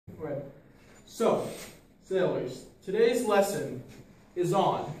So, sailors, today's lesson is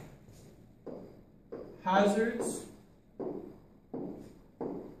on hazards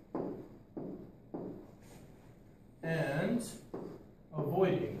and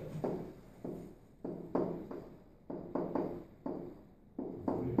avoiding them.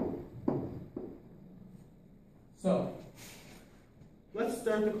 So, let's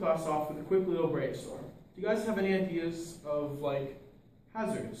start the class off with a quick little brainstorm. Do you guys have any ideas of,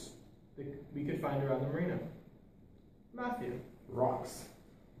 hazards that we could find around the marina? Matthew? Rocks.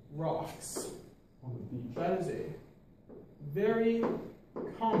 Rocks. On the beach. That is a very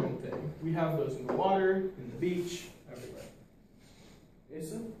common thing. We have those in the water, in the beach, everywhere.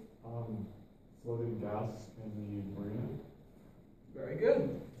 Asa? Floating gas in the marina. Very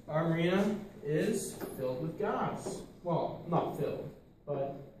good. Our marina is filled with gas. Well, not filled,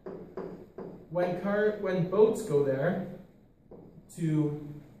 but when boats go there to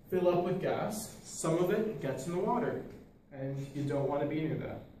fill up with gas, some of it gets in the water, and you don't want to be near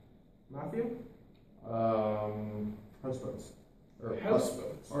that. Matthew? Houseboats. Or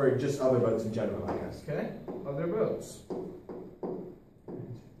Houseboats. Or just other boats in general, I guess. Okay, other boats.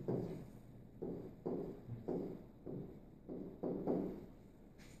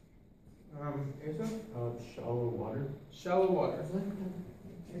 Asa? Shallow water. Shallow water.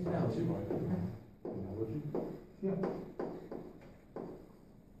 Analogy. Yeah.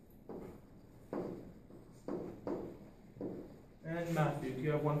 And Matthew, do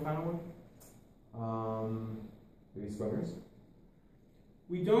you have one final one? Maybe swimmers.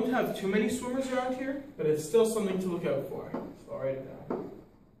 We don't have too many swimmers around here, but it's still something to look out for. So I'll write it down.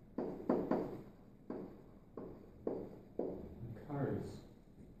 Cars.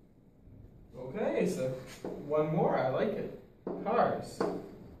 Okay, so one more. I like it. Cars.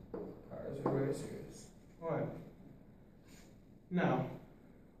 Cars are very serious. Alright. Now,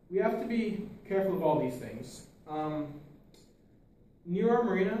 we have to be careful of all these things. Near our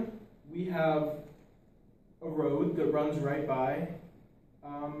marina, we have a road that runs right by,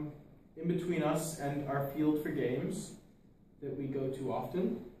 in between us and our field for games that we go to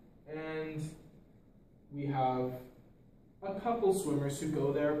often. And we have a couple swimmers who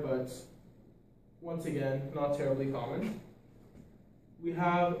go there, but once again, not terribly common. We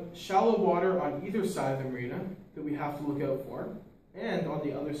have shallow water on either side of the marina that we have to look out for, and on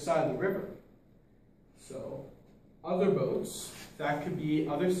the other side of the river. So, other boats, that could be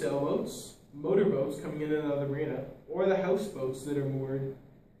other sailboats, motorboats coming in and out of the marina, or the houseboats that are moored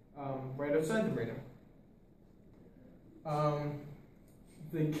right outside the marina.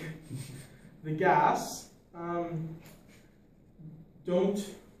 The gas,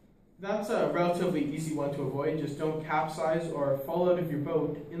 that's a relatively easy one to avoid. Just don't capsize or fall out of your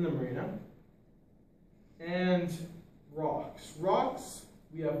boat in the marina. And rocks. Rocks,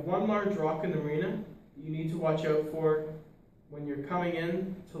 we have one large rock in the marina that you need to watch out for when you're coming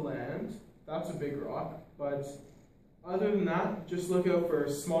in to land. That's a big rock. But other than that, just look out for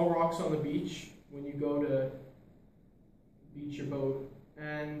small rocks on the beach when you go to beach your boat,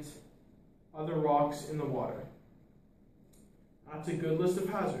 and other rocks in the water. That's a good list of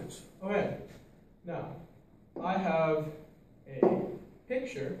hazards. Okay, now I have a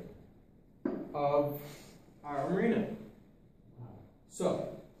picture of our marina. So,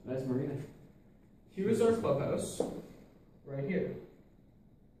 Nice marina. here's our clubhouse, right here.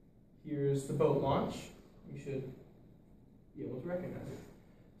 Here's the boat launch. You should be able to recognize it.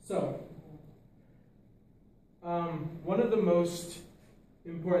 So, one of the most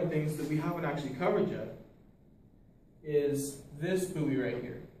important things that we haven't actually covered yet is this buoy right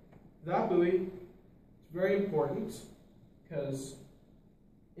here. That buoy is very important because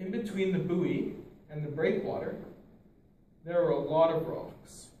in between the buoy and the breakwater, there are a lot of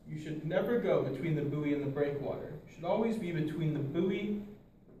rocks. You should never go between the buoy and the breakwater. You should always be between the buoy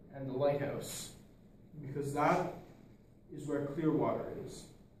and the lighthouse, because that is where clear water is.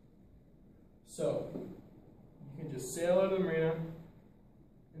 So, you can just sail out of the marina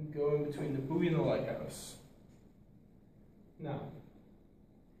and go in between the buoy and the lighthouse. Now,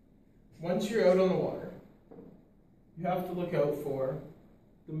 once you're out on the water, you have to look out for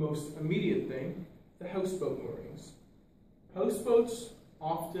the most immediate thing, the houseboat moorings. Houseboats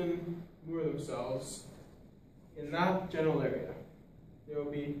often moor themselves in that general area. There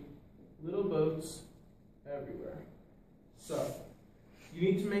will be little boats everywhere. So, you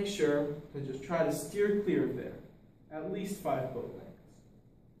need to make sure to just try to steer clear of there, at least 5 boat lengths.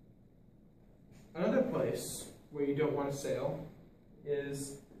 Another place where you don't want to sail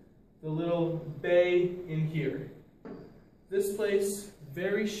is the little bay in here. This place,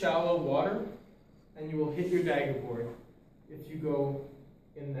 very shallow water, and you will hit your dagger board if you go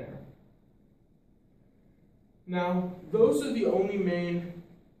in there. Now, those are the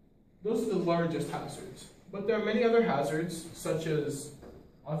largest hazards. But there are many other hazards, such as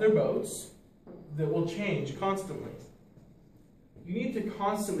other boats, that will change constantly. You need to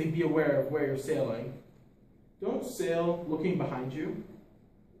constantly be aware of where you're sailing. Don't sail looking behind you.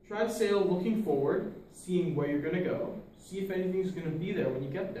 Try to sail looking forward, seeing where you're going to go. See if anything's going to be there when you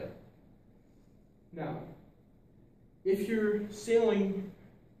get there. Now, if you're sailing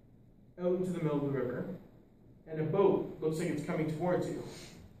out into the middle of the river, and a boat looks like it's coming towards you,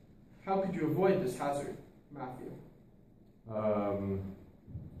 how could you avoid this hazard, Matthew?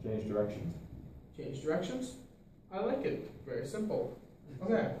 Change directions. Change directions? I like it. Very simple.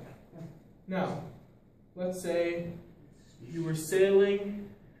 Okay. Now, let's say you were sailing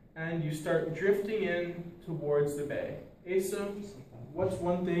and you start drifting in towards the bay. Asa, what's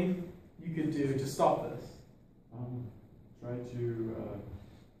one thing you could do to stop this? Try to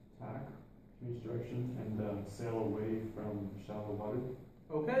tack, change direction, and sail away from shallow water.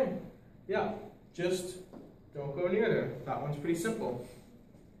 Okay. Yeah. Just don't go near there. That one's pretty simple.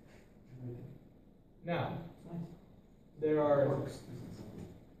 Now, there are...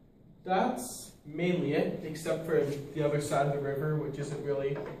 That's mainly it, except for the other side of the river, which isn't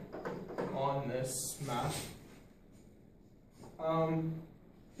really on this map.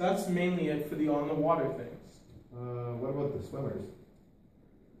 That's mainly it for the on-the-water things. What about the swimmers?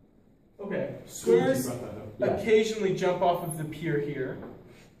 Okay, swimmers occasionally jump off of the pier here,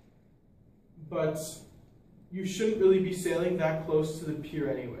 but you shouldn't really be sailing that close to the pier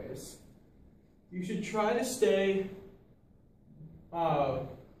anyways. You should try to stay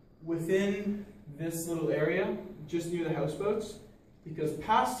within this little area, just near the houseboats, because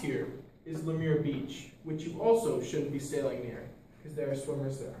past here is Lemire Beach, which you also shouldn't be sailing near, because there are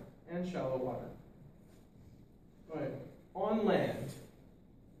swimmers there, and shallow water. Alright, on land,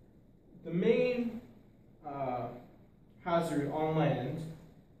 the main hazard on land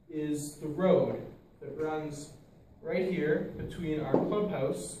is the road that runs right here between our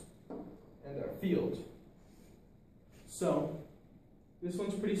clubhouse and our field. So, this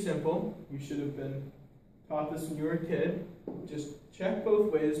one's pretty simple. You should have been taught this when you were a kid. Just check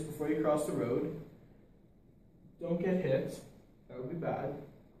both ways before you cross the road. Don't get hit. That would be bad.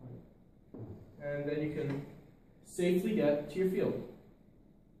 And then you can safely get to your field.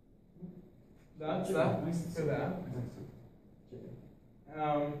 That's that for that.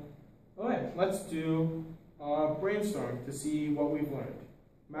 Alright, let's do a brainstorm to see what we've learned.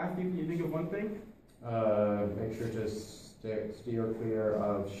 Matthew, can you think of one thing? Make sure to steer clear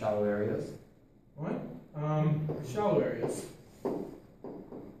of shallow areas. What? Shallow areas.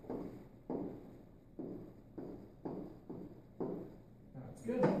 That's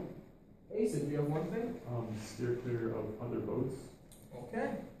good. Asa, do you have one thing? Steer clear of other boats. Okay.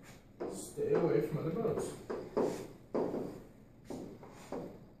 Stay away from other boats.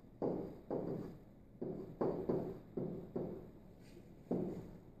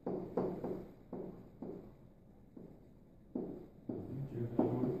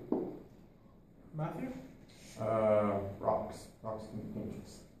 Matthew? Rocks. Rocks can be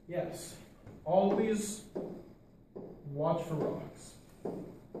dangerous. Yes. Always watch for rocks.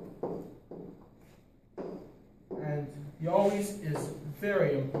 And the always is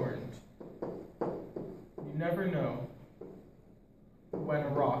very important. You never know when a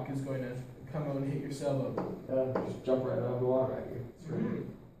rock is going to come out and hit your sailboat. Yeah, just jump right out of the water at you. It's great.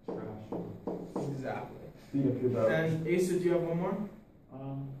 Trash. Exactly. Speed up your boat. And Asa, do you have one more?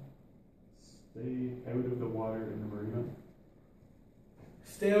 Stay out of the water in the marina.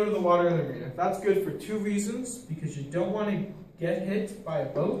 Stay out of the water in the marina. That's good for two reasons. Because you don't want to get hit by a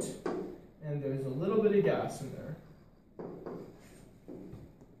boat, and there's a little bit of gas in there.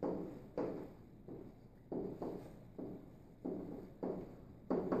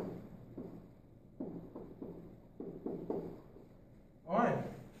 Alright.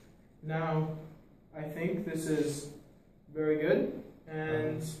 Now, I think this is very good.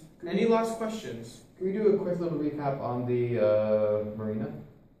 And any last questions? Can we do a quick little recap on the marina?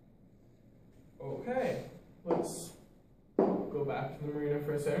 Okay, let's go back to the marina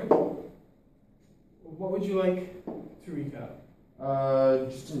for a second. What would you like to recap?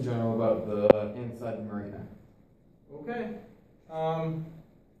 Just in general about the inside the marina. Okay.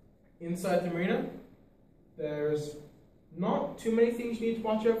 Inside the marina, there's not too many things you need to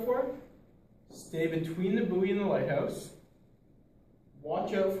watch out for. Stay between the buoy and the lighthouse.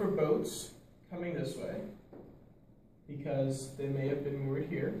 Watch out for boats coming this way, because they may have been moored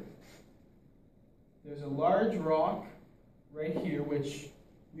here. There's a large rock right here, which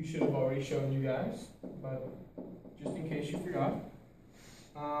we should have already shown you guys, but just in case you forgot.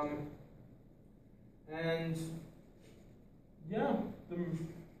 And yeah, the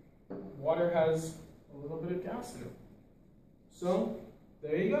water has a little bit of gas in it. So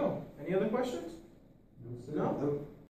there you go. Any other questions? No, sir. No? Nope.